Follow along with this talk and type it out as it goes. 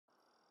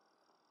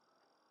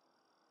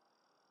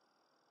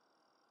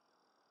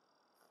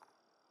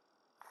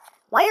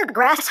Why are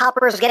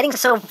grasshoppers getting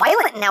so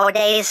violent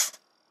nowadays?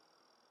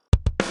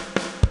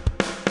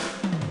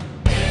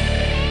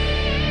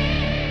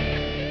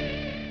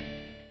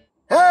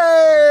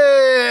 Hey!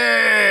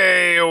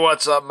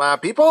 What's up, my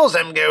peoples?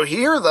 EmGo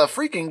here, the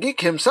freaking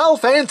geek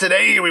himself, and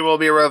today we will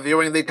be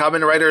reviewing the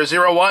Kamen Rider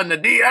 01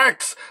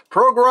 DX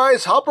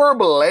PROGRISE Hopper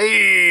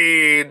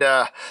Blade.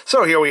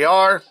 So here we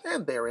are,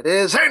 and there it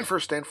is. And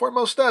first and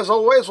foremost, as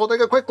always, we'll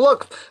take a quick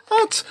look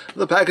at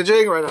the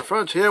packaging. Right up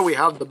front here, we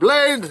have the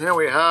blade, then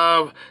we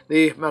have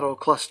the metal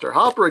cluster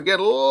hopper. Again,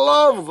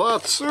 love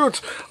that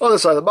suit. On the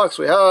side of the box,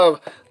 we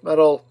have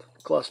metal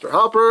cluster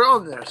hopper.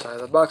 On the other side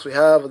of the box, we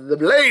have the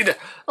blade.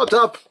 Up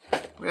top,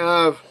 we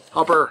have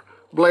hopper,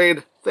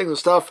 blade, things and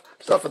stuff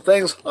and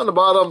things. On the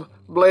bottom,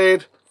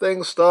 blade,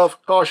 things,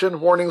 stuff, caution,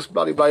 warnings,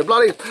 bloody, bloody,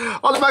 bloody.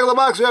 On the back of the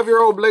box, you have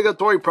your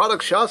obligatory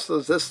product shots.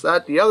 There's this,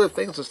 that, the other,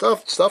 things and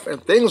stuff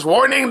and things.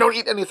 Warning, don't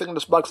eat anything in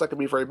this box. That could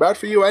be very bad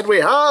for you. And we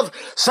have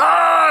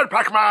Sad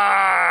Pac-Man!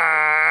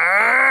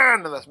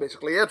 And that's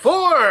basically it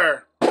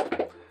for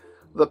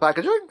the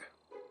packaging.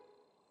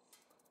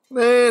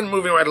 Then,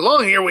 moving right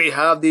along here, we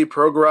have the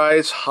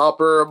PROGRISE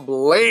Hopper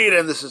Blade,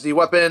 and this is the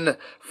weapon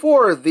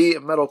for the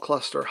metal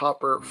cluster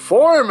hopper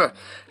form.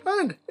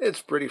 And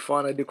it's pretty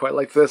fun. I do quite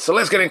like this. So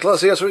let's get in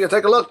close here so we can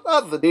take a look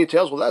at the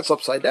details. Well, that's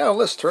upside down.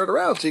 Let's turn it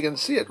around so you can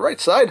see it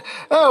right side.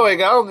 There we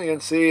go. You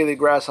can see the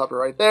grasshopper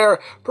right there.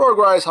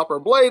 PROGRISE Hopper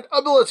Blade,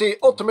 ability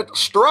Ultimate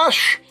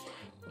Strush.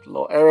 A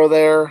little arrow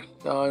there,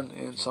 done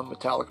in some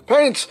metallic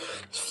paint.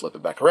 Let's flip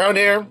it back around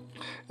here.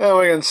 And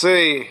we can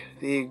see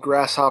the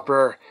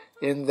grasshopper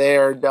in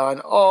there, done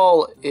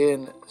all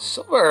in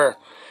silver.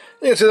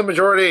 You can see the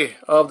majority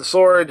of the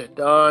sword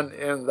done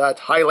in that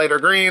highlighter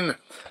green.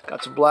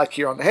 Got some black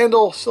here on the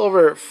handle,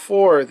 silver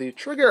for the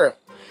trigger.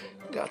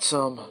 Got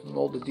some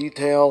molded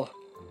detail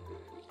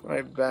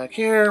right back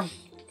here.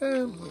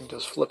 And we can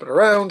just flip it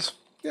around.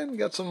 Again, you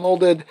got some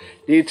molded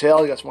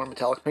detail. You got some more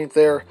metallic paint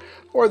there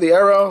for the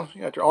arrow.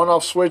 You got your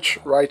on-off switch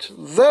right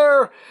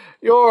there.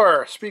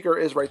 Your speaker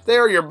is right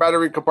there. Your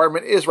battery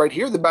compartment is right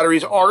here. The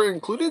batteries are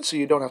included, so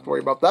you don't have to worry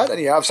about that.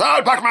 And you have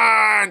Sad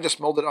Pac-Man just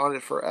molded on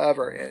it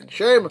forever. And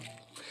shame.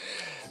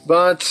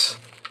 But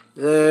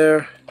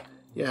there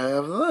you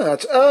have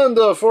that. And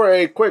for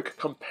a quick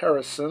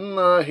comparison,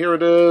 here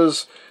it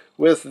is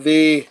with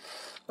the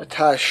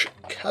Attache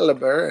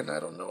Caliber. And I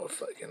don't know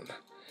if I can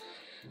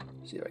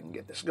see if I can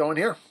get this going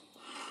here.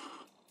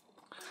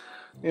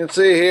 You can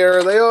see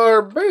here they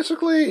are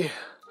basically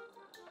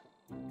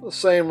the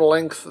same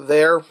length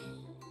there.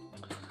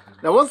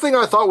 Now, one thing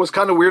I thought was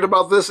kind of weird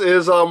about this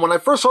is when I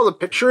first saw the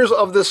pictures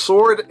of this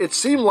sword, it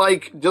seeseemed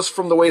like, just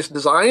from the way it's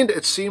designed,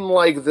 it seemed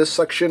like this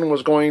section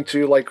was going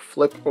to like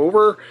flip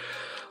over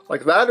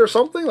like that or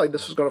something. Like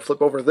this was going to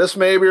flip over this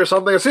maybe or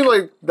something. It seemed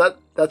like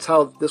that's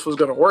how this was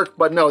going to work.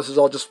 But no, this is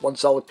all just one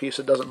solid piece.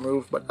 It doesn't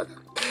move. But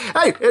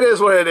hey, it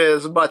is what it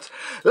is. But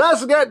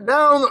let's get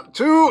down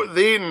to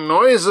the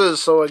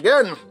noises. So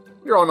again,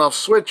 your on-off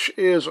switch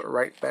is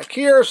right back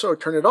here, so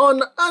turn it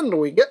on, and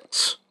we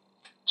get...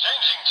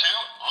 Changing to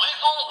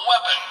Lethal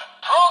Weapon,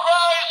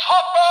 PROGRISE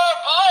Hopper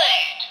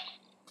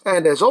Blade!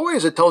 And as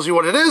always, it tells you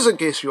what it is, in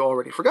case you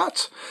already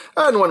forgot.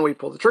 And when we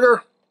pull the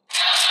trigger,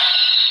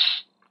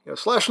 you get a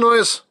slash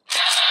noise,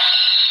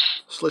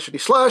 slishity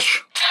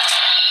slash.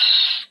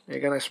 You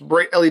get a nice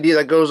bright LED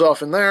that goes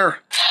off in there.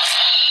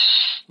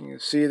 You can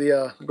see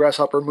the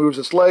grasshopper moves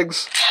its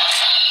legs,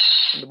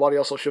 and the body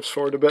also shifts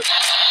forward a bit,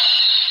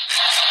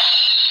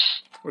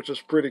 which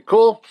is pretty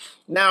cool.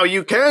 Now,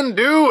 you can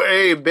do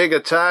a big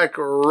attack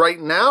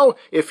right now.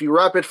 If you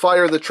rapid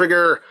fire the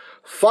trigger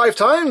 5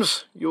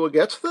 times, you will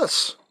get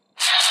this.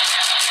 Finish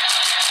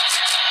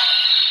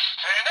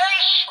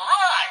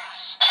rise!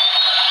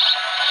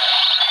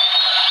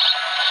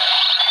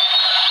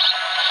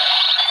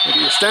 Make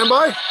it your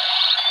standby.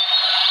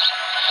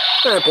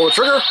 And pull the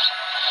trigger.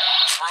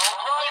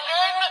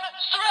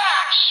 PROGRISE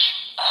Thrash!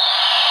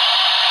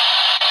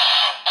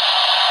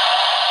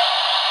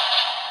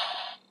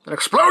 And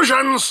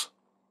explosions!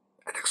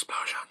 And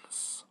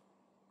explosions.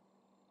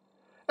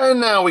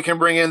 And now we can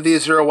bring in the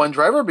 01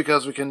 driver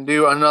because we can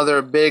do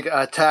another big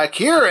attack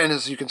here. And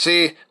as you can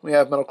see, we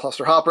have Metal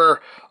Cluster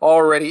Hopper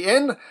already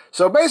in.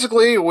 So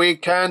basically, we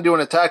can do an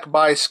attack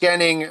by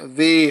scanning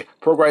the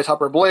PROGRISE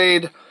Hopper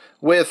Blade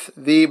with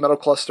the Metal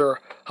Cluster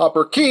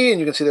Hopper key. And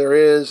you can see there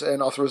is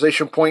an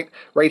authorization point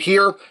right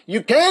here.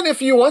 You can,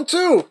 if you want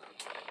to,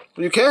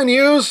 you can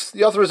use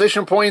the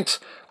authorization point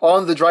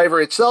on the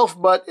driver itself,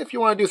 but if you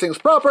want to do things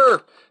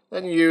proper,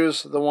 then you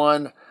use the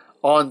one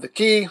on the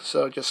key.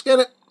 So just scan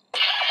it.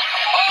 Final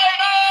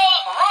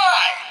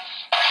rise!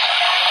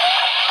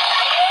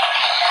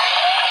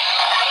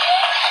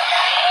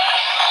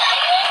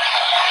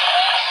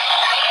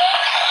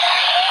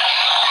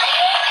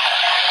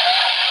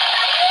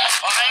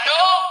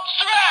 Final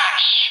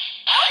thrash!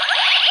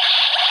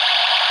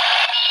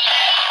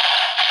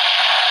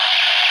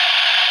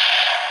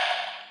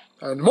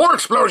 And more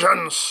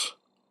explosions!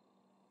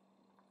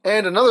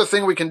 And another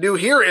thing we can do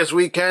here is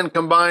we can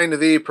combine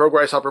the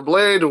PROGRISE Hopper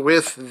Blade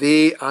with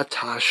the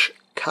Attache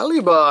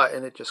Caliber,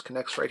 and it just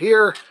connects right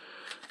here.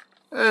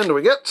 And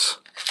we get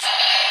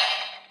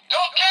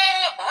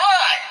Docking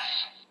rise.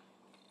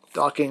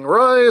 docking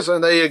rise,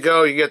 and there you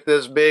go. You get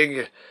this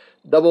big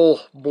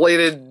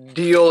double-bladed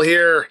deal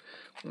here,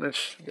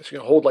 which I guess you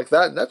can hold like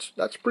that, and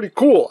that's pretty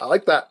cool. I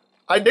like that.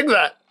 I dig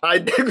that. I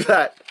dig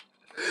that.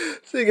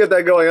 So you get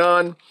that going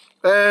on,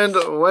 and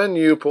when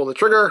you pull the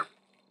trigger,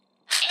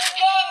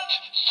 Gigant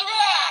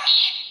thrash.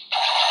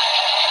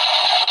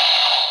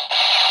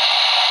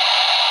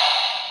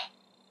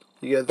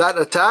 you get that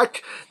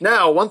attack.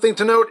 Now, one thing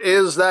to note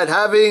is that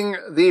having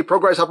the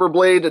PROGRISE Hopper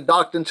blade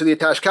docked into the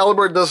attached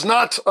caliber does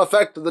not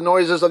affect the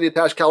noises of the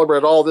attached caliber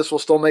at all. This will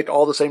still make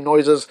all the same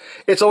noises.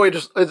 It's always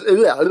just, this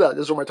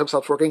is where my tongue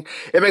stops working.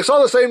 It makes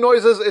all the same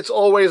noises it's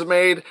always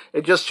made.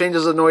 It just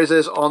changes the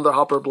noises on the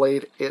Hopper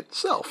blade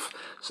itself.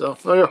 So,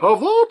 there you have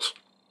that.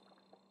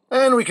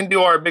 And we can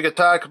do our big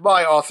attack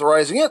by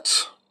authorizing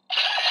it.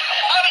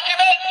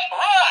 Argument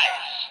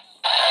rise.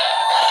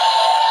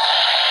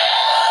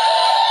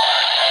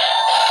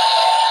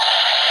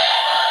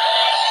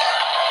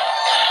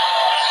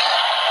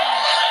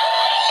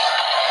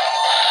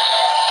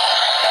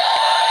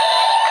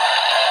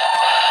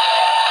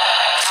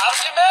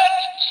 Ultimate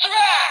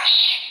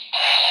thrash.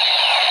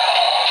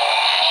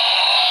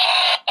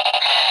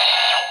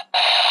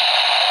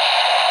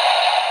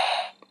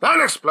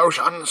 And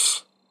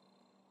explosions.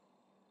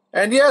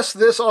 And yes,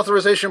 this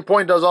authorization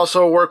point does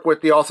also work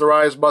with the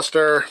authorized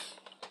buster.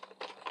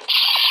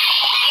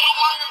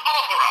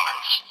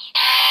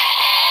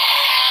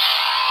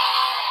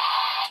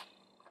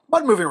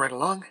 But moving right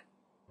along.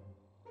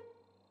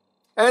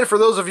 And for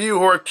those of you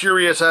who are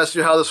curious as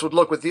to how this would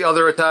look with the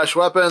other attached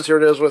weapons,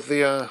 here it is with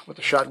the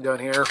shotgun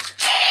here.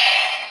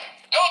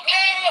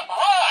 Docking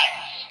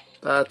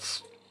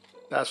rise.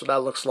 That's what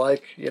that looks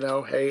like. You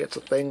know, hey, it's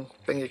a thing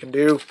you can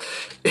do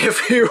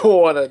if you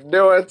want to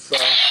do it. So,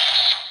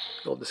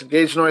 little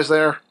disengage noise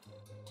there.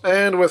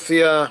 And with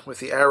the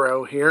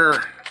arrow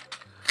here,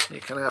 you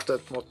kind of have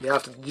to. Well,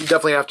 you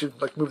definitely have to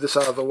like move this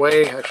out of the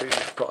way. Actually, you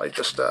should probably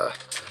just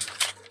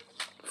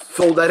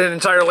fold that in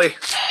entirely.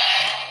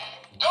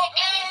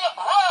 Docking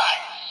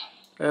rise.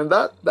 And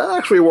that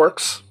actually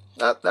works.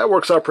 That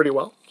works out pretty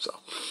well. So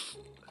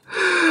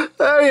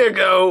there you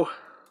go.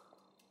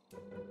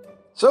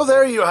 So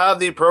there you have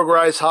the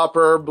PROGRISE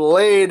Hopper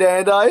blade,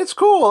 and it's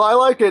cool. I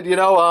like it. You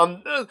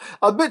know,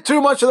 a bit too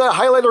much of that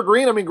highlighter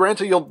green. I mean,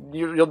 granted,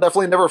 you'll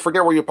definitely never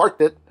forget where you parked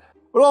it.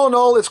 But all in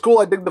all, it's cool.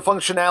 I dig the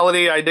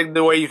functionality. I dig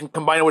the way you can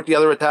combine it with the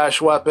other attached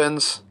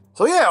weapons.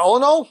 So yeah, all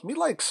in all, me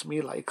likes.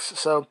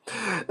 So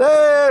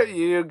there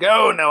you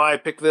go. Now I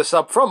picked this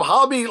up from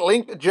Hobby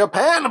Link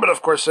Japan, but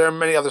of course there are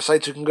many other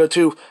sites you can go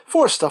to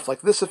for stuff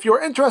like this if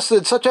you're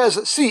interested, such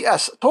as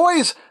CS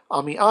Toys,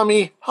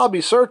 Ami,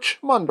 Hobby Search,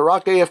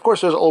 Mandarake, of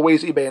course there's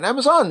always eBay and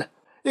Amazon.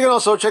 You can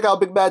also check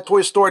out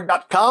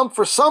BigBadToyStore.com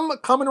for some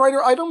Kamen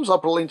Rider items. I'll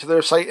put a link to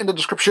their site in the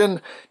description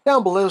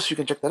down below so you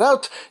can check that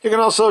out. You can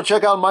also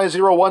check out my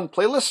 01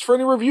 playlist for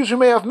any reviews you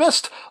may have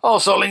missed.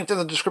 Also linked in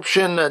the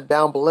description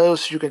down below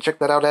so you can check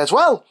that out as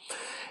well.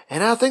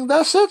 And I think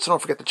that's it. So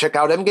don't forget to check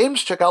out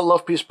EmGo's, check out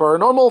Love Peace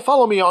Paranormal,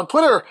 follow me on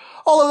Twitter,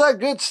 all of that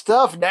good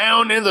stuff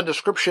down in the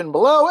description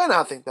below. And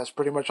I think that's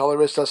pretty much all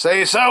there is to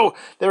say. So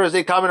there is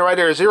the Kamen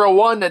Rider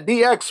 01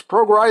 DX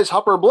PROGRISE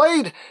Hopper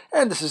Blade.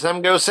 And this is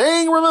EmGo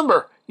saying,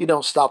 remember, you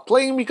don't stop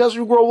playing because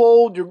you grow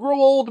old. You grow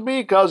old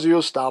because you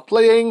stop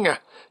playing.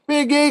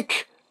 Be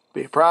geek,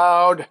 be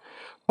proud.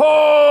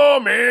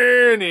 Palm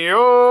in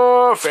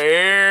your face.